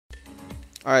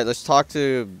All right, let's talk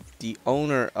to the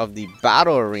owner of the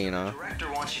battle arena. The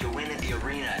director wants you to win at the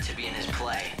arena to be in his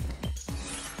play.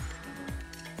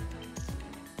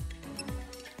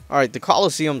 All right, the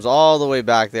Coliseum's all the way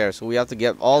back there, so we have to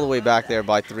get all the way back there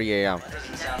by 3 a.m. That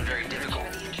doesn't sound very difficult.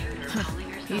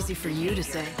 Easy for you to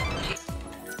say.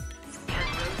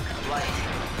 Light,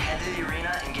 head to the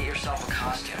arena and get yourself a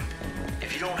costume.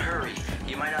 If you don't hurry,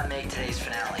 you might not make today's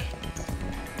finale.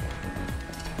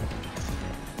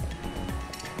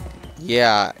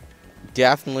 Yeah,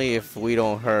 definitely if we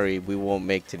don't hurry, we won't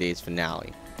make today's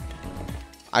finale.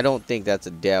 I don't think that's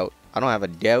a doubt. I don't have a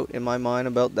doubt in my mind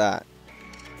about that.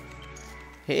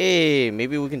 Hey,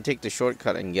 maybe we can take the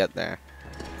shortcut and get there.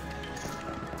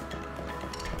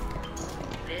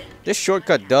 This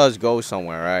shortcut does go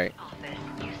somewhere, right?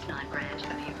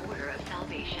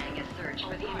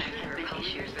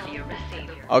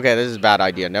 Okay, this is a bad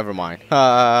idea. Never mind.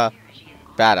 Bad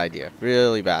idea.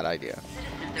 Really bad idea.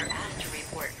 Citizens are asked to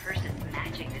report persons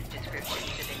matching this description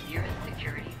to the nearest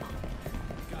security vault.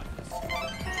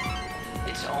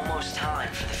 It's almost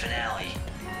time for the finale.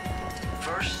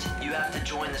 First, you have to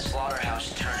join the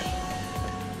slaughterhouse tourney.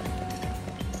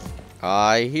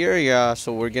 I hear ya.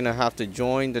 So we're gonna have to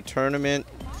join the tournament.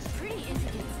 Pretty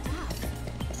intricate stuff.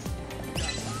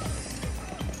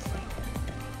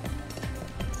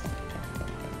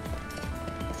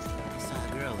 I saw a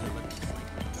girl who looked just like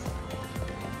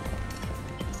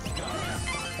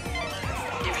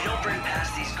If you don't bring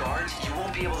past these guards, you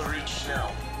won't be able to reach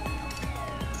snow.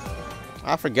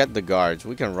 I forget the guards.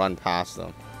 We can run past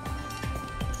them.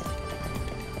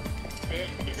 This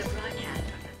is a broadcast.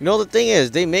 You know, the thing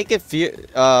is, they make it feel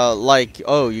like,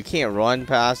 oh, you can't run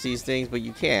past these things, but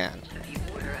you can. Of the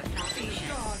Order of Salvation.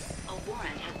 A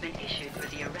warrant has been issued for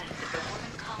the arrest of the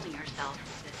woman calling herself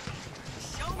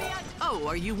the Oh,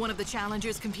 are you one of the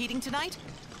challengers competing tonight?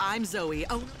 I'm Zoe.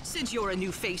 Oh, since you're a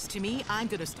new face to me, I'm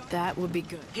gonna start. That would be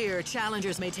good. Here,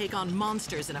 challengers may take on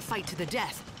monsters in a fight to the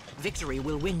death. Victory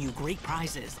will win you great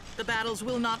prizes. The battles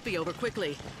will not be over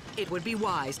quickly. It would be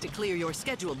wise to clear your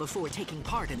schedule before taking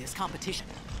part in this competition.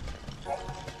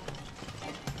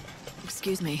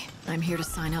 Excuse me. I'm here to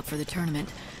sign up for the tournament.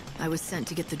 I was sent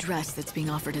to get the dress that's being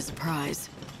offered as a prize.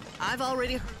 I've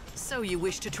already heard. So you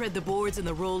wish to tread the boards in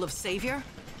the role of savior?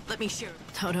 Let me share.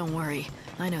 Oh, don't worry.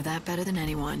 I know that better than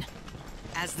anyone.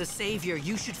 As the savior,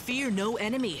 you should fear no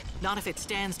enemy. Not if it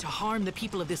stands to harm the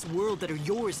people of this world that are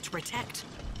yours to protect.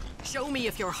 Show me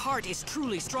if your heart is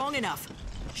truly strong enough.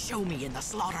 Show me in the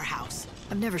slaughterhouse.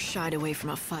 I've never shied away from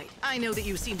a fight. I know that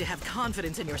you seem to have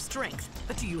confidence in your strength,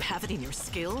 but do you have it in your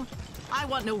skill? I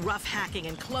want no rough hacking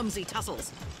and clumsy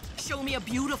tussles. Show me a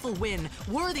beautiful win,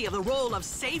 worthy of the role of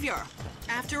savior.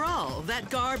 After all, that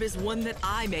garb is one that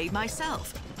I made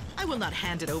myself. I will not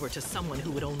hand it over to someone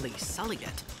who would only sully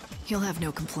it. You'll have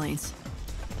no complaints.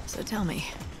 So tell me,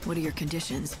 what are your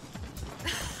conditions?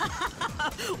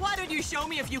 Why don't you show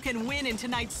me if you can win in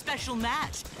tonight's special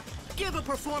match? Give a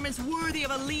performance worthy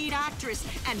of a lead actress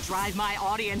and drive my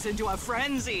audience into a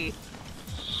frenzy.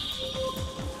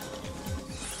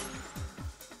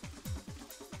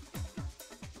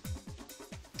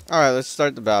 Alright, let's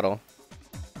start the battle.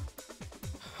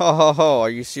 Ho ho ho, are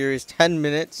you serious? 10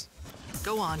 minutes?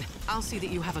 Go on, I'll see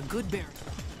that you have a good bear.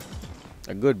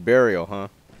 A good burial, huh?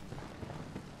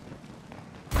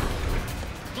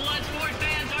 Bloodsport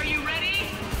fans, are you ready?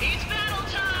 It's battle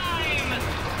time!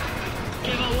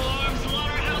 Give a warm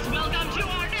slaughterhouse welcome to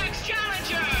our next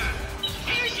challenger!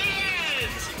 Here she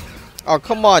is! Oh,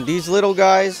 come on, these little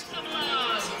guys. Some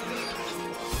love!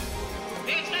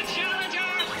 It's the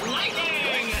challenger,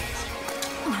 Lightning!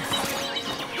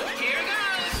 Here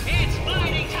goes! It's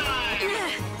fighting time!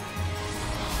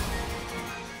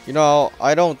 You know,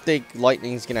 I don't think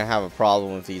Lightning's gonna have a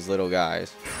problem with these little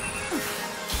guys.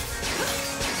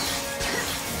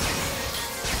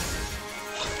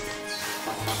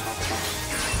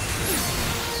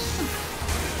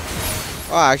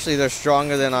 Oh, actually, they're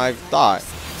stronger than I thought.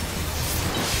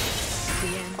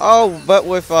 Oh, but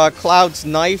with Cloud's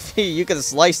knife, you can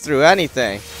slice through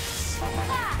anything.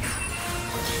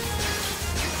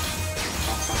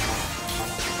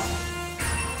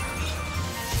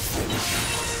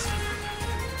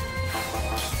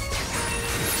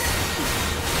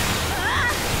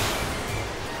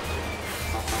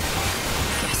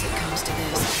 Guess it comes to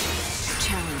this.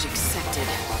 Challenge accepted.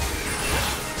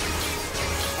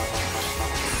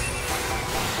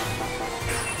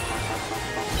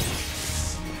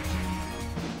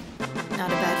 Not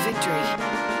a bad victory.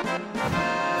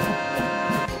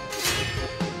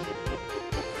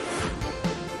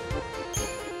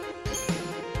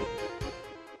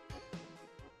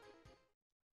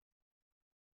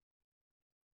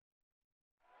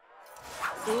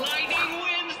 Lightning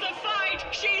wins the fight!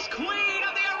 She's queen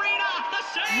of the arena! The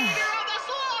savior of the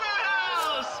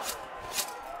slaughterhouse!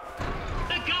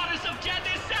 The goddess of death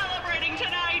is celebrating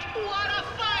tonight! What a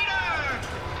fighter!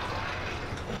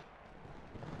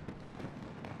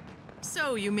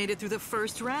 So you made it through the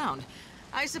first round.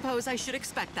 I suppose I should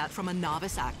expect that from a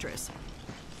novice actress.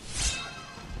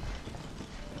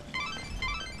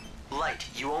 Light,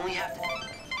 you only have...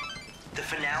 The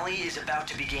finale is about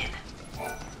to begin.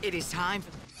 It is time.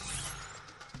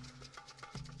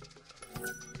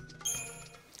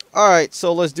 Alright,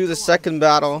 so let's do the second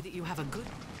battle. That you have a good.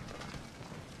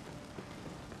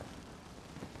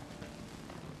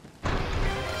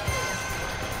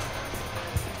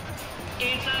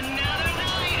 It's another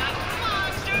night of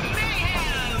monster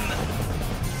mayhem!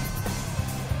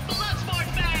 Bloodsport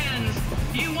fans,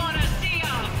 you want to see a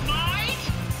fight?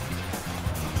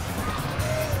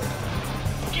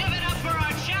 Give it up for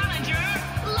our challenger,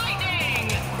 Lightning!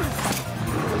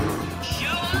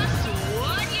 Show us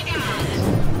what you got!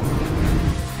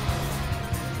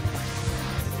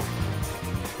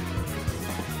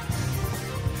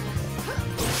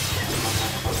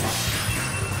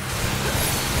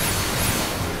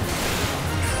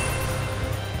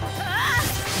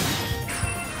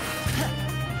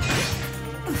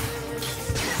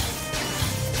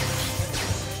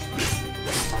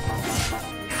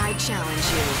 I challenge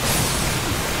you.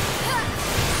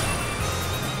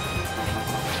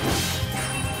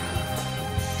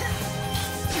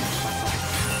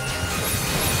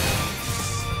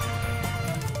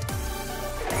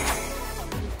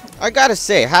 I gotta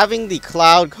say, having the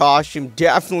cloud costume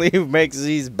definitely makes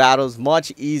these battles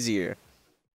much easier.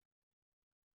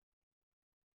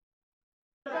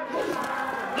 The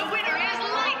winner is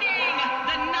Lightning!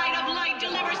 The Knight of Light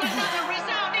delivers another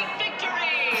resounding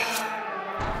victory!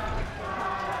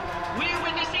 We're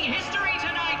witnessing history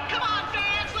tonight! Come on,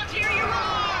 fans, let's hear you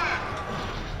roar!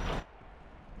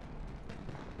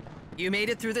 You made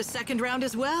it through the second round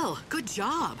as well. Good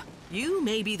job. You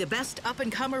may be the best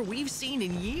up-and-comer we've seen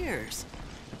in years.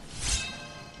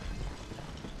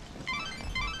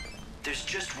 There's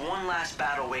just one last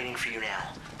battle waiting for you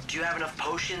now. Do you have enough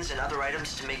potions and other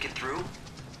items to make it through?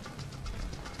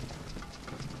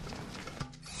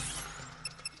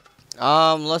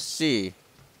 Let's see.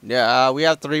 Yeah, we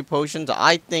have 3 potions.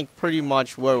 I think pretty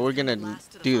much we're gonna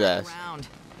Last to the do final this. round.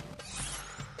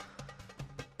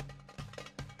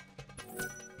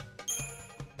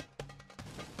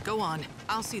 Go on.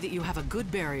 I'll see that you have a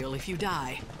good burial if you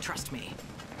die. Trust me.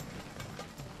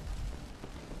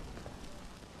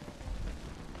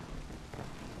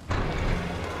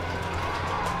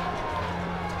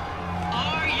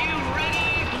 Are you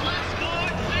ready,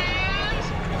 Bloodsport fans?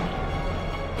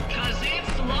 'Cause it's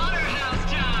slaughterhouse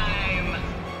time!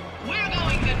 We're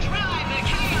going to drive the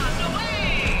chaos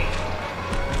away!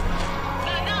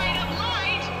 The Knight of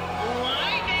Light,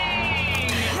 Lightning!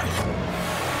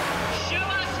 Show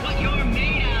us what you're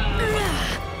made of!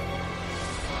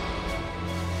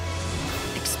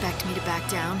 Expect me to back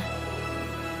down?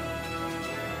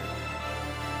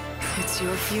 It's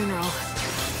your funeral.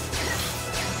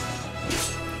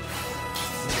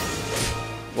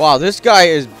 Wow, this guy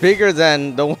is bigger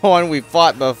than the one we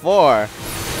fought before.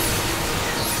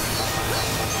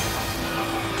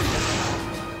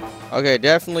 Okay,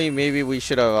 definitely maybe we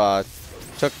should have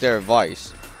took their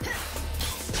advice.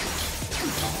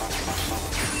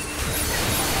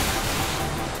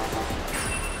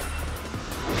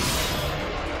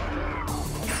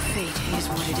 Fate is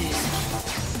what it is.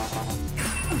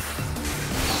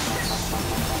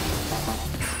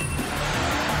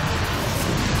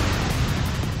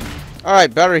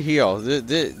 Alright, better heal.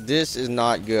 This is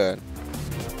not good.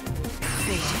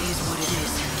 Fate is what it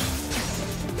is.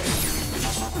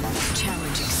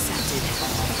 Challenge accepted.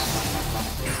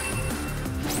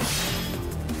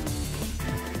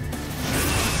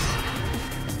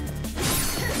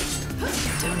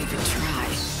 Don't even try.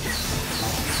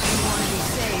 You want to be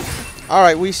saved.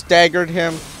 Alright, we staggered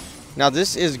him. Now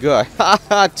this is good.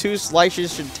 2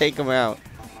 slices should take him out.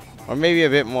 Or maybe a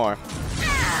bit more.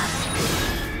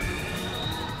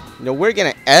 No, we're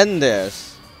gonna end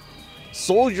this.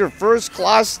 Soldier first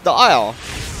class style.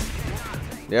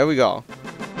 There we go.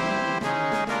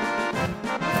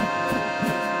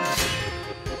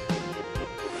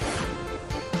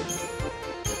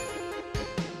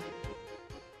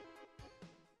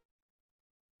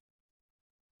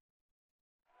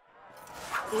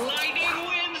 Lightning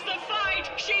wins the fight!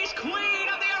 She's queen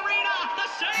of the arena! The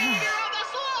savior of the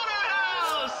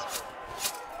slaughterhouse!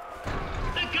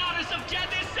 The goddess of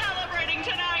death is celebrating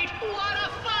tonight! What a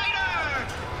fighter!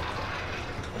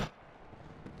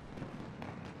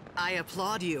 I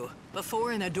applaud you.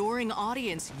 Before an adoring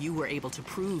audience, you were able to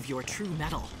prove your true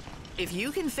mettle. If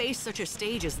you can face such a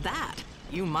stage as that,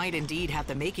 you might indeed have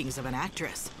the makings of an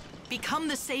actress. Become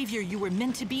the savior you were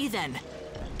meant to be then.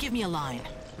 Give me a line.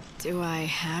 Do I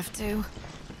have to?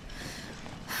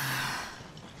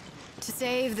 To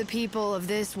save the people of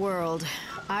this world,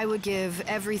 I would give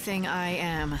everything I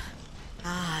am.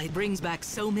 Ah, it brings back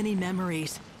so many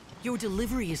memories. Your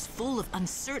delivery is full of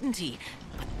uncertainty,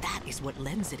 but that is what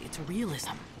lends it its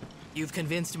realism. You've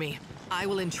convinced me. I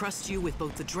will entrust you with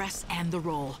both the dress and the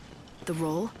role. The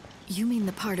role? You mean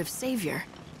the part of savior?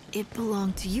 It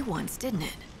belonged to you once, didn't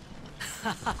it?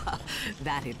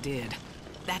 That it did.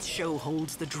 That show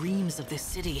holds the dreams of this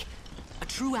city. A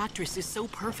true actress is so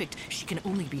perfect, she can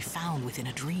only be found within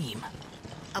a dream.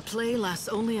 A play lasts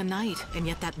only a night, and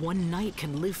yet that one night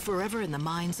can live forever in the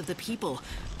minds of the people,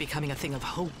 becoming a thing of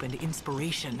hope and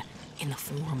inspiration in the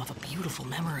form of a beautiful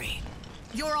memory.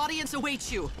 Your audience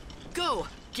awaits you. Go,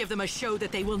 give them a show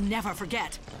that they will never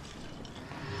forget.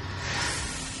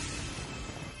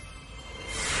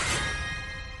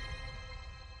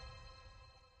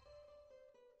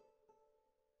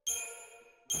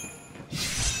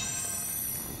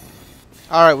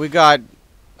 All right, we got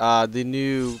the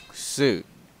new suit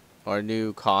or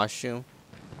new costume.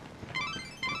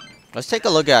 Let's take a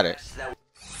look at it.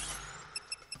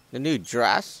 The new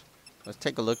dress. Let's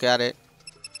take a look at it.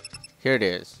 Here it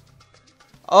is.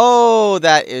 Oh,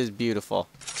 that is beautiful.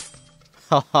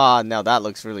 Haha, now that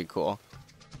looks really cool.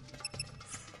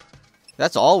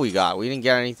 That's all we got. We didn't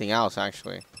get anything else,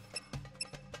 actually.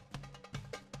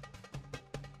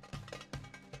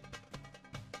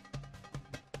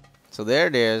 So there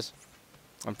it is.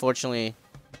 Unfortunately,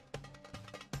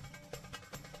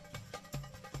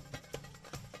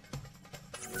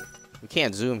 we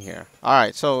can't zoom here.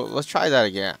 Alright, so let's try that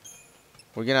again.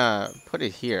 We're gonna put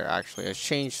it here, actually. Let's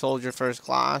change soldier first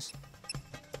class.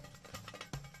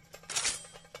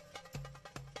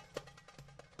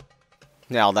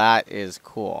 Now that is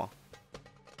cool.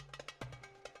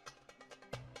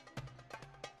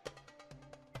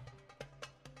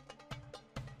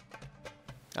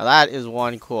 Now that is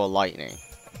one cool lightning.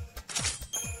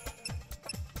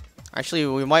 Actually,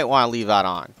 we might want to leave that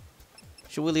on.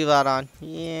 Should we leave that on?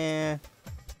 Yeah.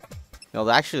 No,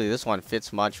 actually, this one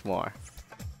fits much more.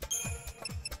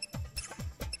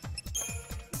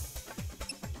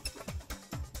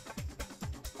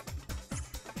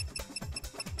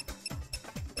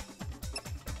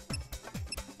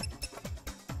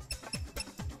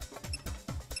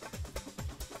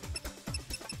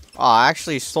 Oh,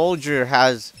 actually, Soldier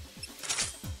has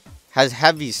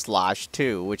heavy slash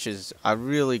too, which is a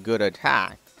really good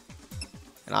attack.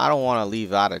 And I don't want to leave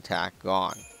that attack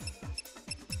gone.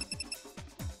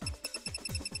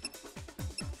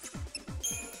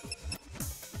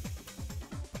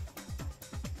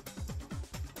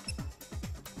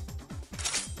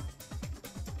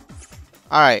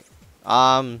 Alright,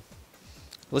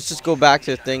 let's just go back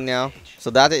to the thing now. So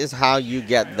that is how you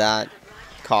get that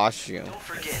costume. Don't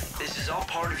forget, this is all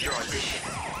part of your audition.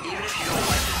 Even if you don't like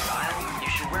the style, you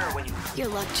should wear it when you... Your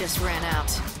luck just ran out.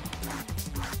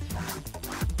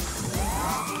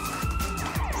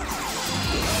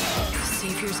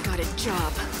 Savior's got a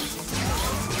job.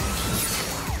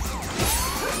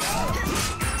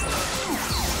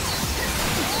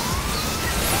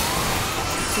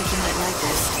 Think you might like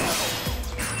this.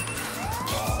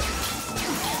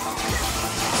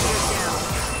 You're down.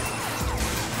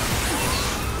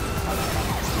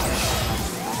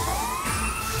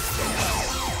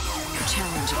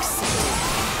 Challenge accepted.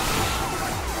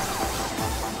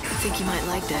 Think you might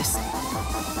like this.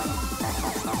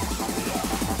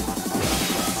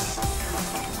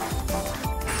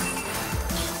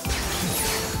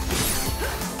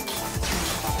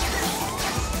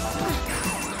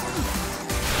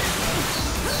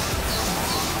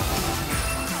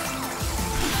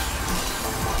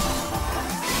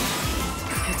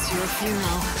 It's your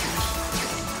funeral.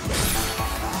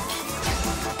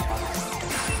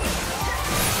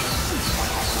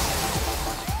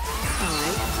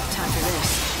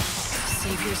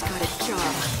 Savior's got a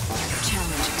job.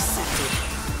 Challenge accepted.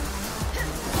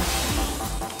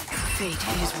 Fate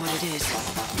is what it is.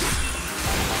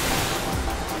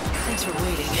 Thanks for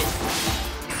waiting.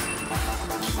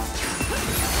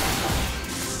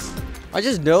 I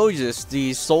just noticed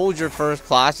the soldier first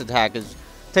class attack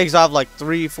takes off like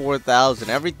 3,000-4,000.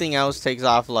 Everything else takes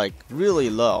off like really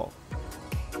low.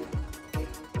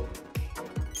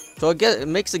 So it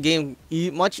makes the game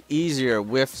much easier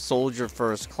with soldier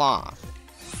first class.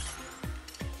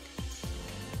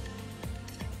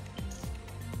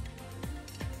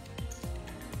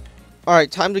 Alright,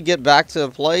 time to get back to the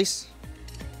place.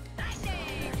 The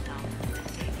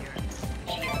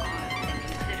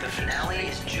finale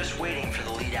is just waiting for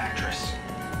the lead actress.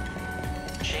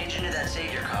 Change into that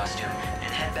savior costume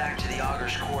and head back to the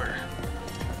Augur's Quarter.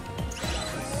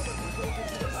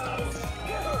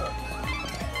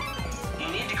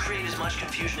 You need to create as much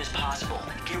confusion as possible.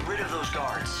 Get rid of those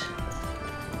guards.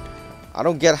 I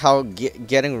don't get how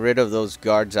getting rid of those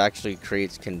guards actually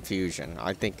creates confusion.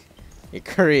 I think it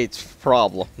creates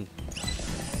problem.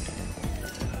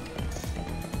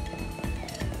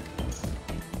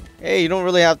 Hey, you don't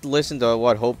really have to listen to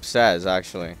what Hope says,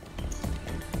 actually.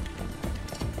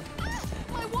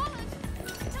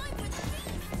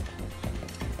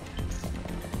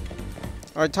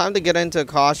 Alright, time to get into a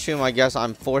costume. I guess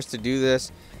I'm forced to do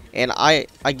this. And I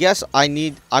guess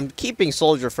I'm keeping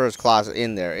Soldier First Class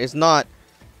in there. It's not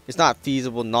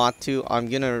feasible not to. I'm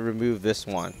gonna remove this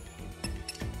one.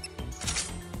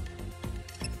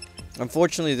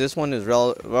 Unfortunately, this one is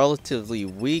relatively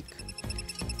weak.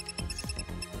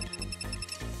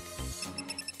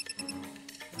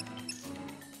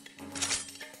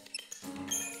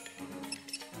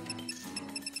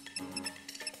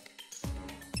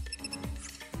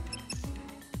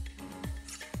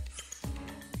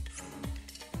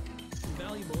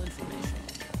 Valuable information.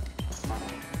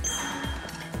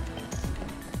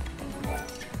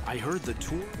 I heard the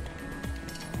tour.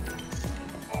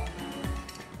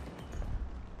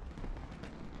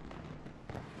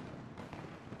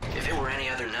 If it were any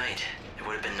other night, it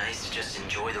would have been nice to just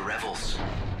enjoy the revels.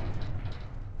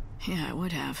 Yeah, I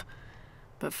would have.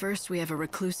 But first, we have a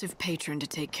reclusive patron to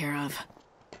take care of.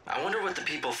 I wonder what the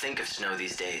people think of Snow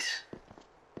these days.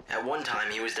 At one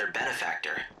time, he was their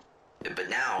benefactor. But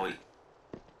now...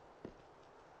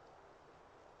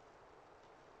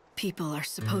 People are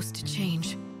supposed to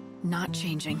change. Not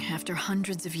changing after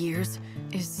hundreds of years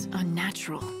is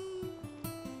unnatural.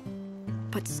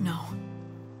 But Snow...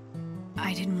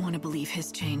 I didn't want to believe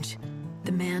his change.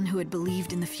 The man who had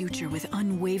believed in the future with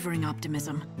unwavering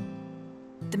optimism.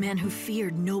 The man who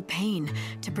feared no pain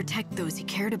to protect those he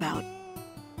cared about.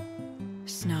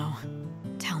 Snow,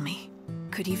 tell me,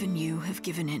 could even you have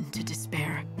given in to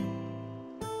despair?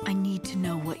 I need to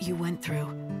know what you went through.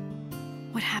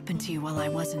 What happened to you while I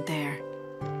wasn't there?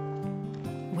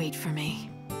 Wait for me.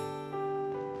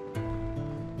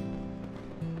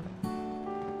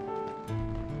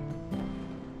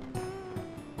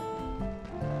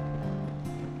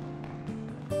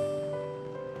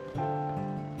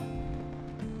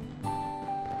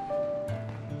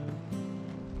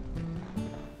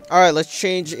 Alright, let's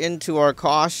change into our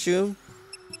costume.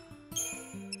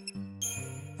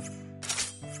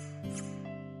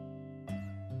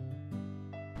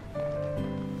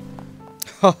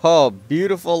 Oh,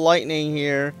 beautiful lightning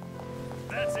here.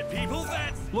 That's it, people.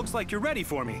 Looks like you're ready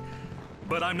for me.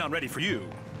 But I'm not ready for you.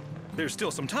 There's still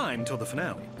some time till the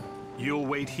finale. You'll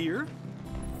wait here?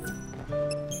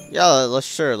 Yeah,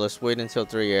 let's wait until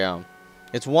 3 a.m.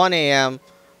 It's 1 a.m.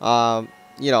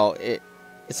 You know,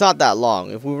 it's not that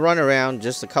long. If we run around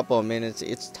just a couple of minutes,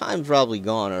 time's probably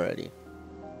gone already.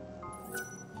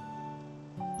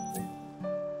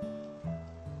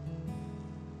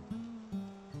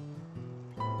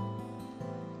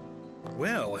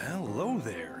 Well, hello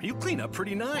there. You clean up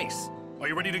pretty nice. Are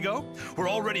you ready to go? We're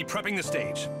already prepping the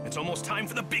stage. It's almost time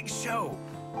for the big show.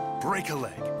 Break a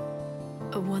leg.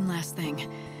 One last thing.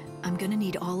 I'm gonna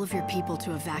need all of your people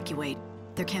to evacuate.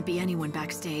 There can't be anyone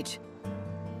backstage.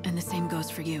 And the same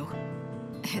goes for you.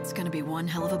 It's gonna be one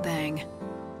hell of a bang.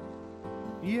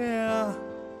 Yeah,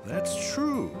 that's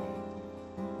true.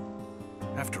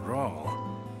 After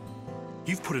all,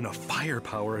 you've put enough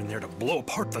firepower in there to blow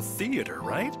apart the theater,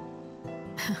 right?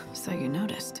 So you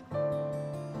noticed.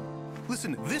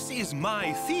 Listen, this is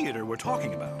my theater we're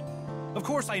talking about. Of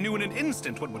course, I knew in an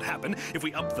instant what would happen if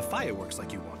we upped the fireworks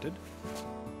like you wanted.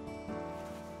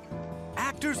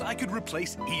 Actors I could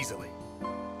replace easily.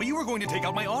 But you were going to take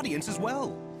out my audience as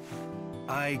well.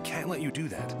 I can't let you do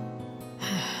that.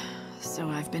 So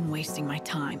I've been wasting my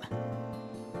time.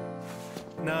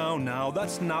 No,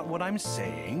 that's not what I'm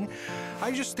saying.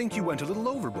 I just think you went a little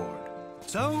overboard.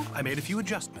 So, I made a few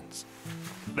adjustments.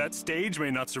 That stage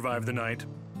may not survive the night,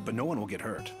 but no one will get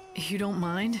hurt. You don't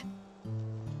mind?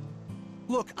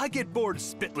 Look, I get bored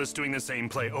spitless doing the same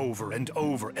play over and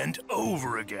over and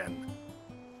over again.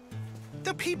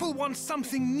 The people want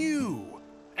something new.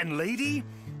 And lady,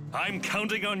 I'm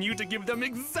counting on you to give them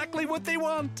exactly what they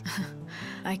want.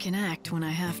 I can act when I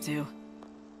have to.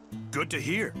 Good to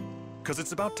hear, because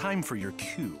it's about time for your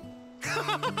cue.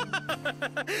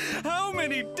 How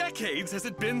many decades has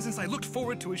it been since I looked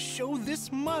forward to a show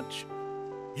this much?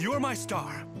 You're my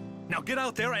star. Now get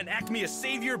out there and act me a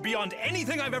savior beyond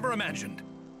anything I've ever imagined.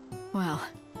 Well,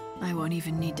 I won't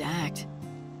even need to act.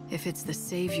 If it's the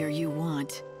savior you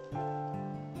want,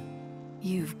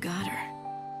 you've got her.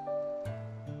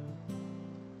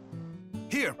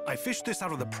 Here, I fished this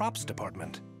out of the props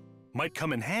department. Might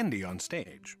come in handy on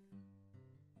stage.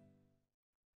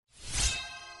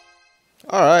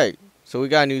 Alright, so we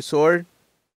got a new sword.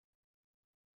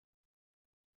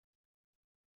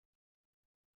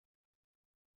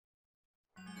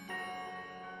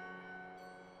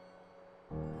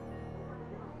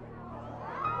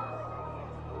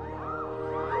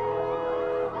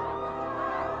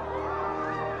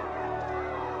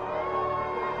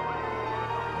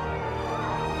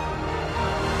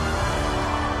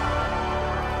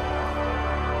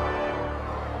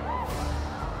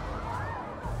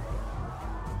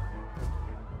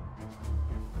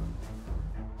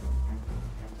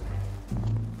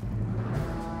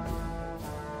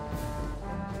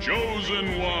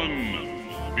 Chosen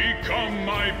one, become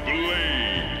my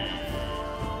blade.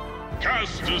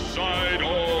 Cast aside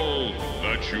all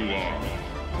that you are.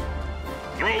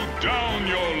 Throw down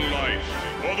your life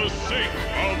for the sake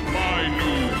of my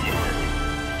new world.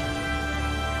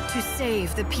 To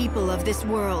save the people of this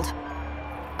world,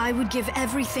 I would give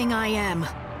everything I am.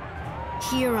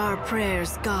 Hear our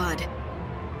prayers, God.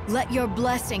 Let your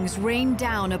blessings rain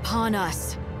down upon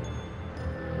us.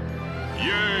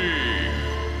 Yea!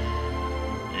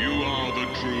 You are the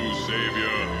true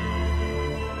savior.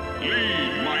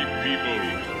 Lead my people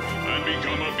and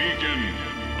become a beacon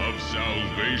of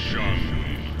salvation.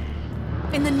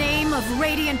 In the name of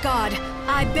Radiant God,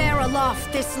 I bear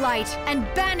aloft this light and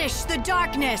banish the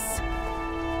darkness.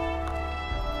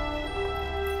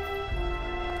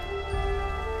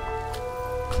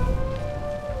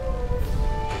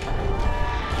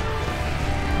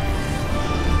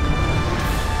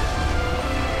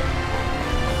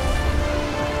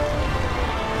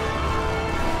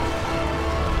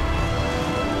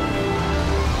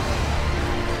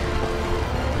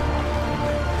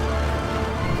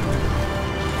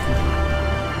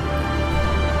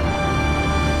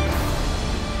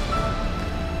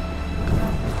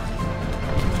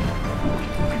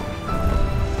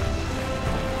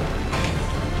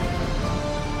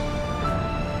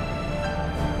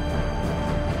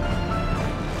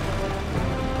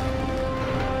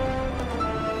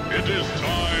 It is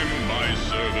time, my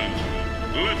servant.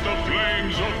 Let the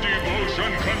flames of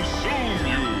devotion consume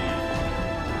you.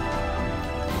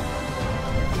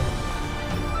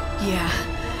 Yeah,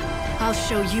 I'll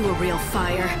show you a real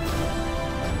fire.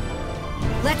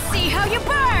 Let's see how you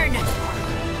burn!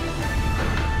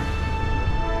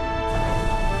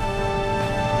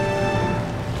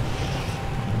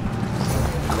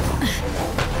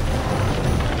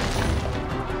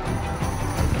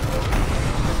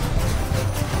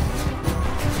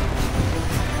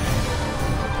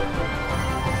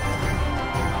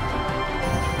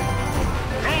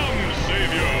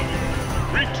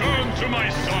 To my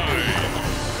side!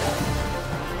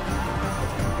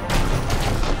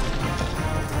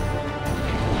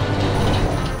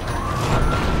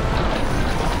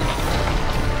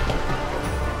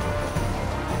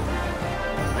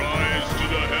 Rise to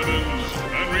the heavens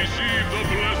and receive the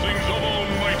blessings of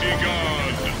Almighty God!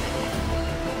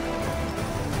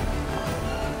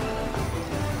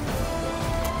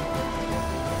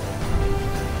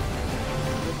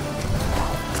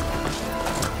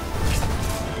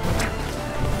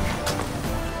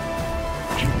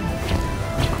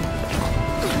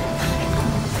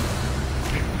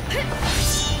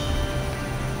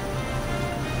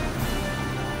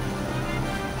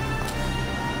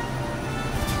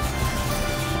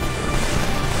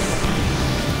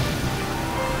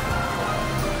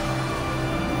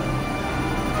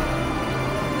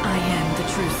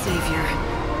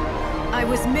 I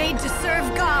was made to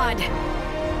serve God.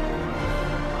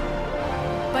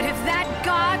 But if that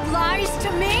God lies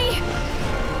to me,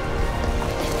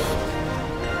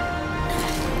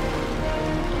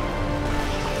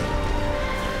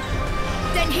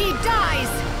 then he dies.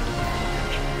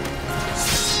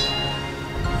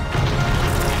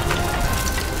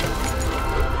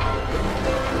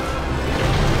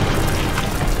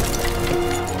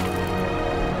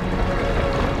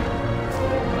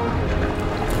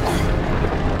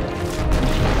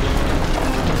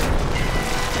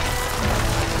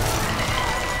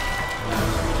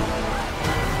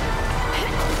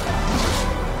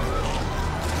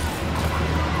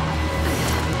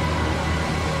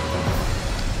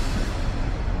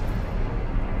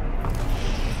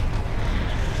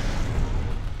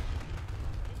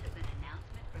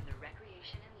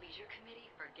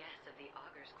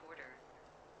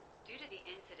 Due to the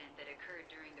incident that occurred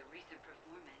during the recent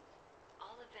performance,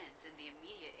 all events in the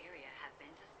immediate area have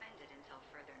been suspended until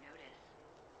further notice.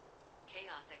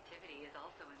 Chaos activity is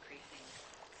also increasing.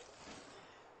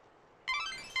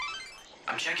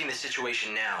 I'm checking the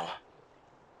situation now.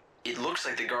 It looks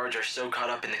like the guards are so caught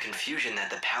up in the confusion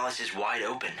that the palace is wide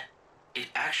open. It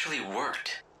actually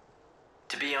worked.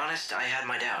 To be honest, I had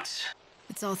my doubts.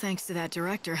 It's all thanks to that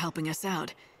director helping us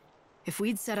out. If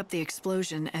we'd set up the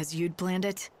explosion as you'd planned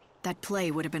it, that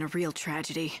play would have been a real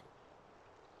tragedy.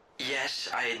 Yes,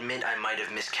 I admit I might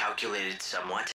have miscalculated somewhat.